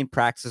you're saying.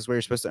 Practice is where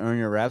you're supposed to earn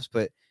your reps,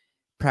 but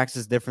practice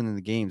is different than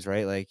the games,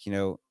 right? Like,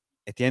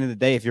 at the end of the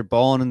day, if you're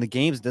balling in the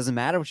games, it doesn't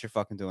matter what you're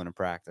fucking doing in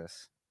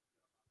practice.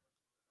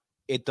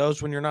 It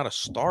does when you're not a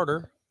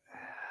starter.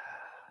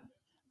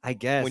 I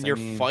guess. When you're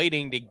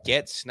fighting to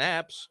get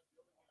snaps.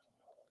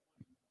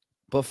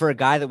 But for a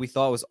guy that we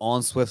thought was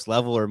on Swift's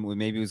level, or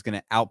maybe was going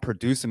to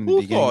outproduce him in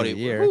the beginning of the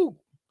year. Who?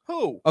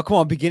 Oh, come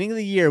on. Beginning of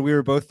the year, we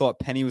were both thought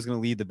Penny was going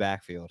to lead the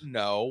backfield.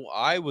 No,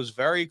 I was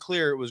very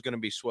clear it was going to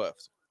be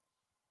Swift.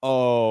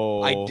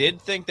 Oh. I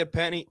did think that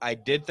Penny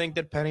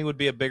would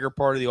be a bigger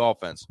part of the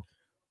offense.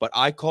 But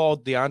I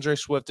called DeAndre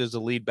Swift as the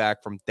lead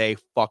back from day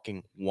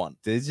fucking one.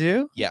 Did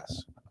you?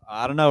 Yes.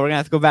 I don't know. We're going to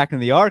have to go back in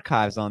the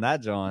archives on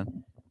that,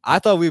 John. I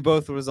thought we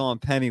both was on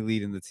Penny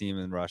leading the team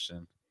in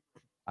rushing.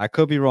 I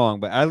could be wrong,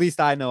 but at least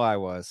I know I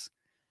was.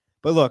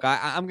 But look,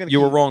 I'm going to.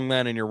 You were wrong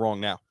then and you're wrong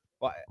now.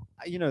 Well,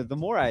 the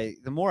more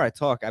I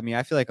talk, I mean,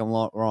 I feel like I'm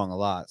wrong a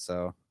lot.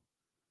 So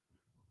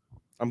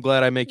I'm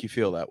glad I make you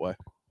feel that way.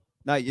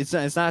 No, it's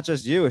not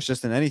just you. It's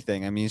just in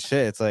anything. I mean,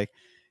 shit. It's like,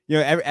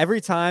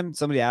 every time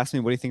somebody asks me,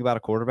 what do you think about a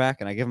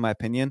quarterback? And I give them my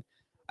opinion.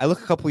 I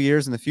look a couple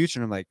years in the future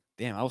and I'm like,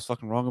 damn, I was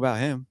fucking wrong about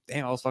him.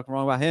 Damn, I was fucking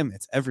wrong about him.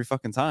 It's every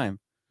fucking time.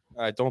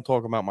 All right. Don't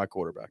talk about my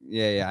quarterback.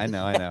 Yeah. I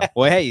know.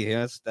 Well, hey,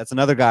 that's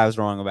another guy I was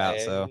wrong about.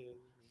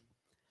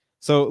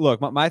 So look,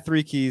 my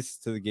 3 keys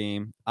to the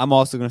game. I'm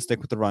also going to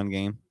stick with the run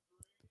game.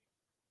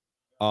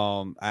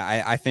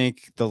 I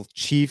think the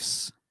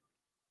Chiefs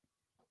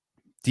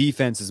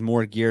defense is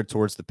more geared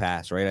towards the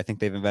pass, right? I think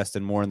they've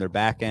invested more in their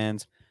back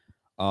end.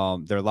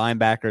 Their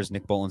linebackers,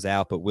 Nick Bolton's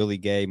out, but Willie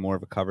Gay, more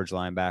of a coverage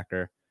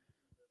linebacker.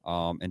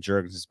 And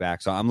Jurgens is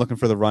back. So I'm looking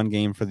for the run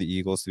game for the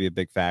Eagles to be a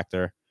big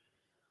factor.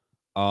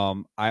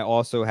 I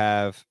also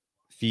have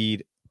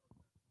feed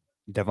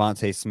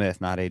Devontae Smith,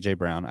 not A.J.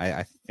 Brown.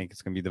 I think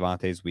it's going to be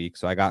Devontae's week.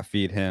 So I got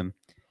feed him.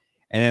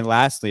 And then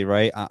lastly,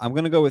 right, I'm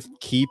going to go with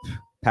keep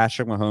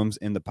Patrick Mahomes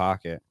in the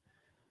pocket.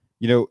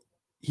 You know,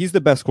 he's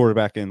the best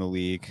quarterback in the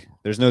league.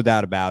 There's no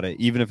doubt about it,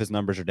 even if his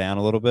numbers are down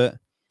a little bit.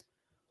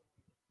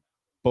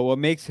 But what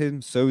makes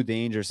him so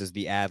dangerous is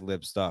the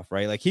ad-lib stuff,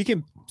 right? Like, he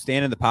can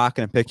stand in the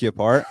pocket and pick you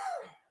apart.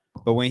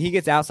 But when he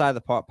gets outside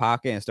the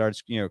pocket and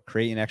starts,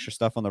 creating extra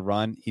stuff on the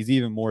run, he's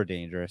even more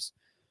dangerous.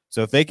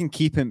 So if they can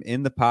keep him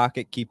in the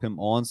pocket, keep him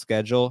on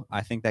schedule,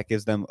 I think that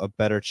gives them a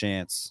better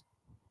chance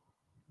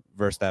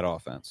versus that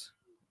offense.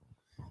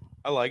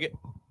 I like it.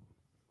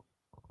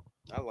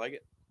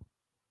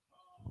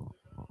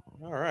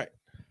 All right.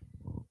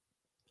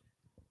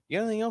 You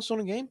got anything else on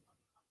the game?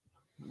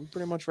 We're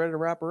pretty much ready to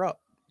wrap her up.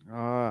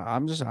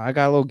 I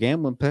got a little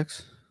gambling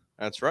picks.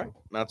 That's right.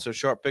 Not so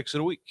sharp picks of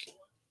the week.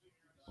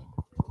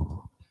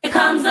 Here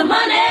comes the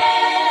money.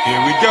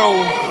 Here we go.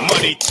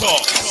 Money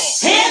talk.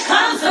 Here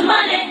comes the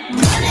money. Money,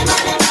 money,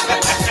 money.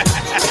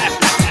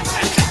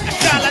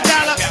 Dollar,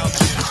 dollar.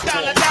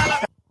 Dollar, dollar.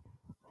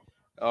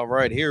 All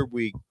right, here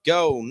we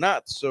go.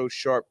 Not so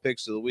sharp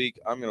picks of the week.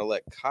 I'm going to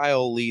let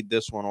Kyle lead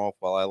this one off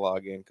while I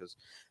log in because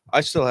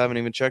I still haven't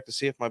even checked to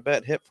see if my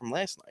bet hit from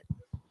last night.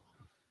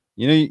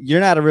 You're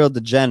not a real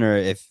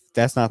degenerate if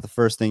that's not the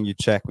first thing you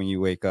check when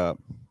you wake up.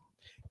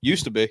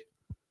 Used to be.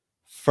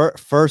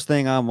 First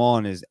thing I'm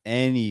on is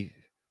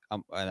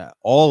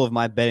all of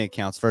my betting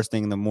accounts first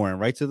thing in the morning.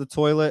 Right to the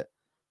toilet,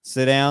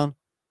 sit down,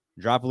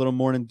 drop a little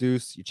morning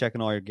deuce. You're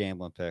checking all your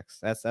gambling picks.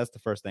 That's the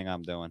first thing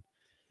I'm doing.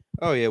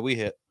 Oh, yeah, we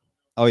hit.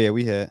 Oh, yeah,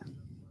 we hit.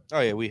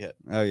 Oh, yeah, we hit.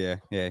 Oh, yeah,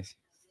 yeah.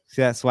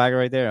 See that swagger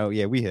right there? Oh,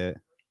 yeah, we hit.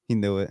 He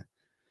knew it.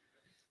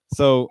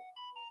 So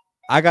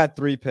I got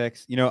 3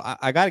 picks.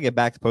 I got to get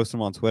back to posting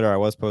them on Twitter. I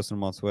was posting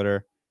them on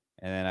Twitter,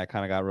 and then I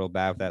kind of got real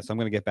bad with that. So I'm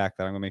going to get back to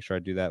that. I'm going to make sure I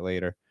do that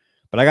later.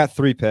 But I got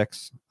 3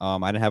 picks. I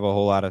didn't have a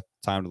whole lot of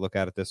time to look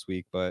at it this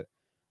week, but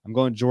I'm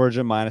going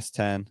Georgia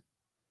 -10.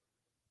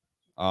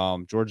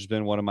 Georgia's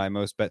been one of my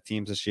most bet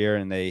teams this year,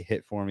 and they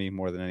hit for me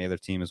more than any other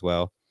team as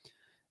well.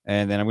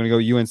 And then I'm going to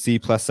go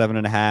UNC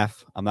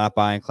 +7.5. I'm not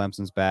buying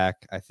Clemson's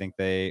back. I think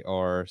they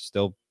are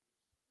still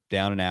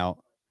down and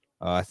out.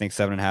 I think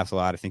 7.5 is a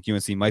lot. I think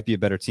UNC might be a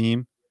better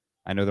team.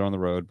 I know they're on the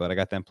road, but I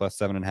got them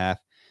 +7.5.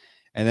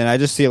 And then I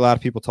just see a lot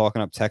of people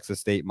talking up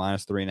Texas State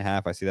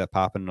 -3.5. I see that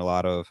popping in a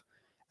lot of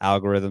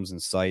algorithms and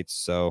sites.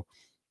 So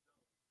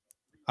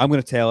I'm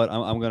going to tail it.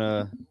 I'm going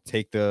to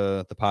take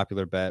the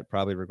popular bet,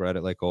 probably regret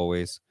it like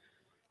always.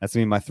 That's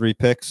going to be my 3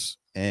 picks,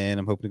 and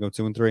I'm hoping to go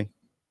 2 and 3.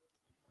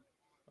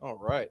 All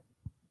right.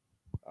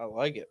 I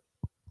like it.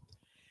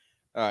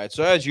 All right.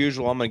 So, as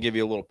usual, I'm going to give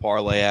you a little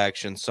parlay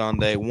action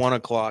Sunday, 1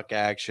 o'clock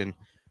action.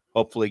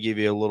 Hopefully, give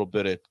you a little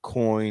bit of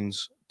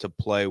coins to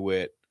play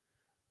with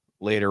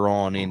later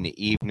on in the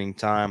evening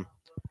time.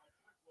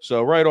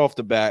 So, right off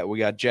the bat, we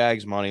got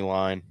Jags money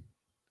line,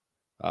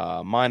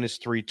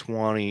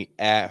 -320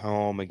 at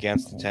home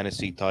against the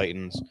Tennessee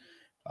Titans.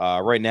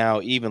 Right now,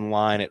 even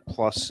line at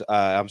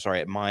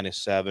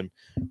 -7.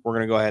 We're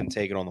going to go ahead and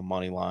take it on the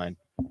money line.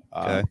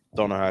 Okay.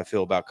 Don't know how I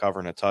feel about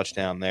covering a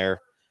touchdown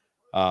there.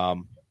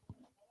 I'm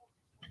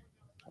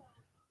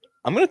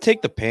going to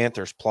take the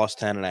Panthers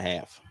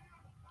 +10.5.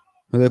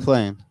 Who are they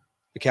playing?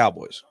 The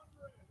Cowboys.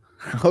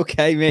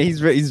 Okay, man.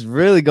 He's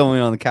really going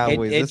on the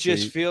Cowboys. It this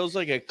just week. feels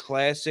like a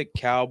classic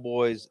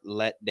Cowboys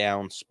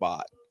letdown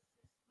spot.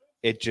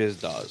 It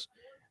just does.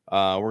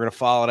 We're going to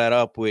follow that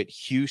up with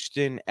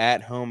Houston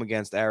at home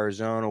against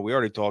Arizona. We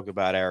already talked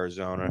about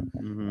Arizona.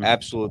 Mm-hmm.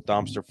 Absolute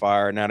dumpster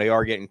fire. Now, they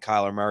are getting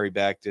Kyler Murray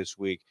back this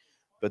week,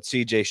 but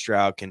C.J.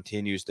 Stroud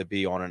continues to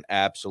be on an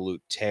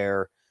absolute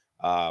tear.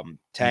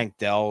 Tank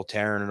Dell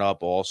tearing it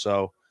up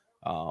also.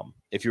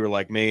 If you were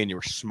like me and you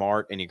were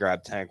smart and you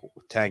grabbed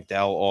Tank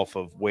Dell off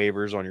of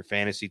waivers on your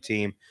fantasy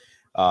team,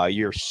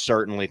 you're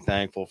certainly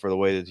thankful for the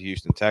way that the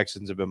Houston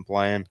Texans have been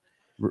playing.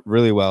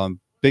 Really well.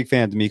 I'm big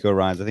fan of D'Amico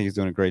Ryans. I think he's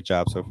doing a great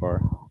job so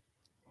far.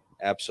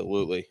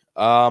 Absolutely.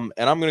 And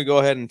I'm going to go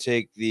ahead and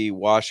take the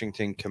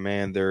Washington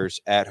Commanders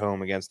at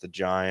home against the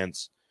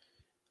Giants.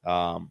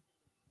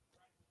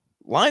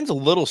 Line's a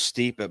little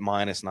steep at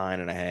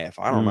 -9.5.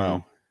 I don't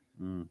know.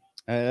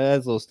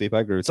 That's a little steep. I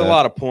agree with It's that. a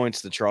lot of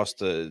points to trust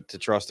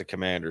the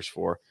Commanders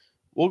for.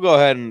 We'll go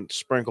ahead and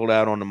sprinkle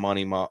that on the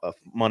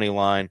money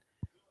line.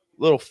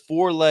 Little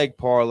 4-leg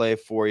parlay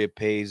for you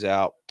pays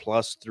out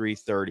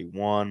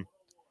 +331.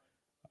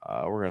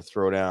 We're going to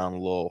throw down a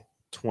little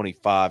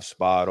 25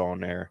 spot on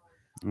there.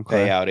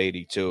 Okay. Pay out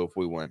 82 if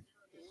we win.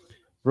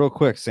 Real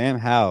quick, Sam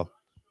Howell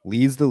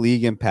leads the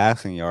league in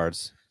passing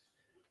yards.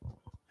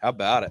 How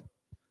about it?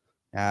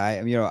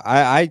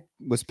 I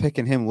was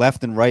picking him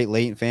left and right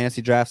late in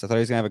fantasy drafts. I thought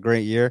he was going to have a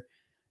great year.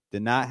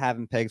 Did not have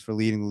him pegged for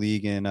leading the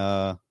league in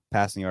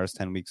passing yards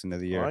 10 weeks into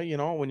the year.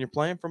 Well, when you're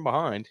playing from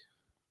behind,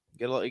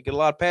 you get a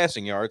lot of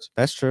passing yards.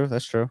 That's true.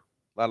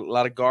 A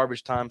lot of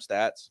garbage time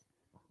stats.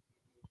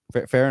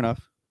 Fair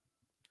enough.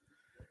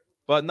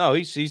 But no,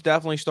 he's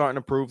definitely starting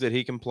to prove that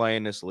he can play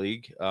in this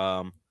league.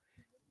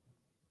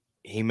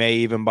 He may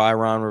even buy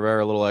Ron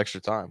Rivera a little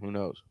extra time. Who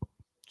knows?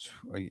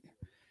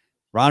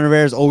 Ron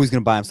Rivera is always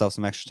going to buy himself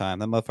some extra time.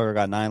 That motherfucker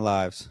got 9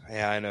 lives.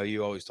 Yeah, I know.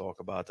 You always talk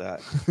about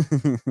that.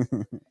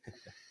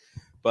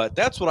 But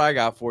that's what I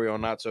got for you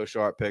on Not So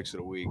Sharp Picks of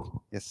the Week.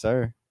 Yes,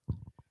 sir.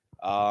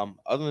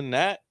 Other than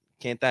that,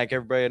 can't thank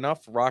everybody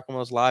enough for rocking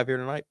with us live here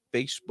tonight.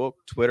 Facebook,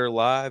 Twitter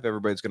live.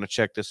 Everybody's going to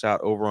check this out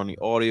over on the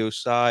audio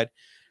side.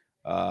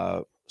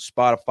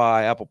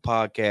 Spotify, Apple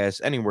Podcasts,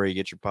 anywhere you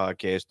get your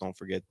podcasts. Don't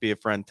forget, be a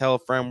friend, tell a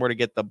friend where to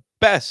get the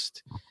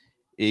best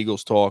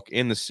Eagles talk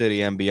in the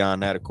city and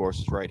beyond. That, of course,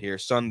 is right here,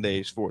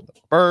 Sundays for the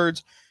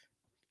Birds.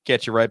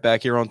 Catch you right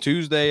back here on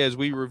Tuesday as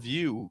we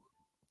review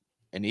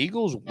an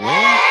Eagles win over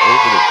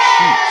the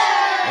Chiefs.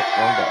 Oh,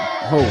 wrong button.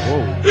 Whoa.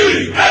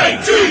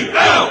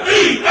 E-A-G-L-E-S,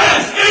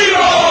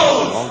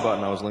 Eagles! Wrong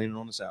button. I was leaning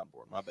on the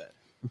soundboard. My bad.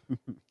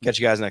 Catch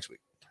you guys next week.